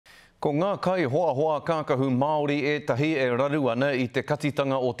Ko ngā kai hoa kākahu Māori tahi raru ana I te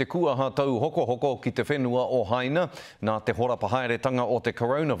katitanga o te kuaha tau hoko ki te whenua o Haina, nā te horapa haeretanga o te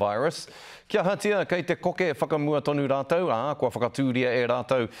coronavirus. Kia hatia kei te koke whakamua tonu rātou, kua whakatūria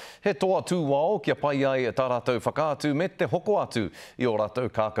rātou, he toa tū wao kia pai ai tā rātou whakaatu me te hoko atu I o rātou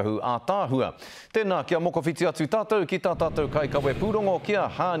kākahu ātāhua. Tēnā kia mokowhiti atu tātou ki tā tātou kai kawe pūrongo kia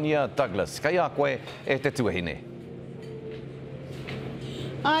Hania Douglas. Kei a koe te tuahine.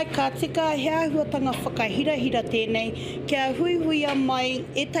 Ai, ka tika hea huatanga whakahirahira tēnei, kia huihuia mai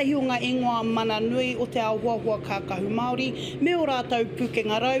etahi o ngā ingoa mana nui o te ahuahua kākahu Māori, me o rātou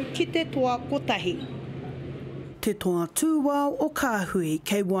pukenga rau ki te toa kotahi. Te toa tūwao o Kāhui,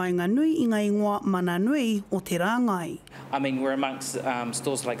 kei wainga nui I ngā ingoa mana nui o te rāngai. I mean, we're amongst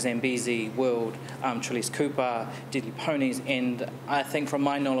stores like Zambezi, World, Trilis Cooper, Deadly Ponies, and I think from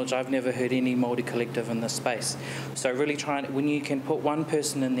my knowledge, I've never heard any Māori collective in this space. So really when you can put one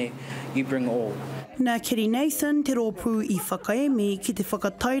person in there, you bring all. Nā Kiri Nathan te rōpū I whakaemi ki te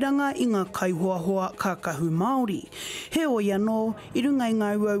whakatairanga I ngā kaihoahoa kākahu Māori. He oi anō, I runga I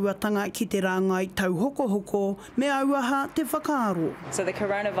ngā uauatanga ki te rāngai tau hoko, me auaha te whakaaro. So the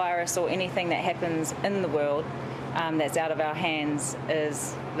coronavirus or anything that happens in the world that's out of our hands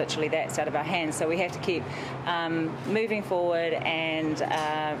is literally that's out of our hands. So we have to keep moving forward and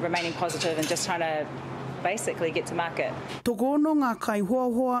remaining positive and just trying to basically get to market. Toko ono ngā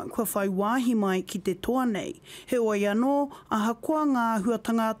kaihoahoa kua whai wāhi mai ki te toa nei. He oi anō, ahakoa ngā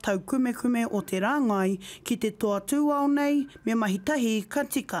huatanga tau kumekume o te rāngai ki te toa tūao nei me mahitahi ka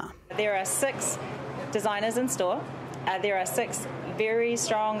tika. There are 6 designers in store. There are 6 very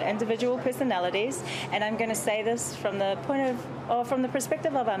strong individual personalities, and I'm going to say this from the from the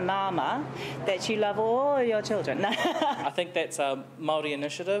perspective of a mama, that you love all your children. I think that's a Māori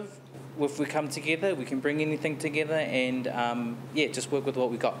initiative. If we come together, we can bring anything together and just work with what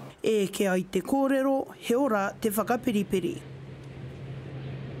we got. E ke ai te kōrero, he ora te whakapiripiri.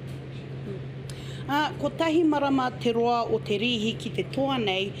 Ko tahi marama te roa o te rihi ki te toa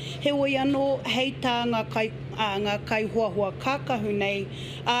nei, he oi anō hei tā ngā kaihoahoa kākahu nei,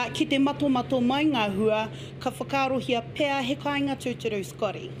 ki te mato mai ngā hua, ka whakarohia pēr he kāinga tūturu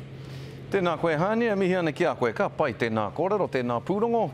Scotty. Tēnā koe Hania, mihi ana ki a koe, ka pai tēnā kōrero, tēnā pūrongo.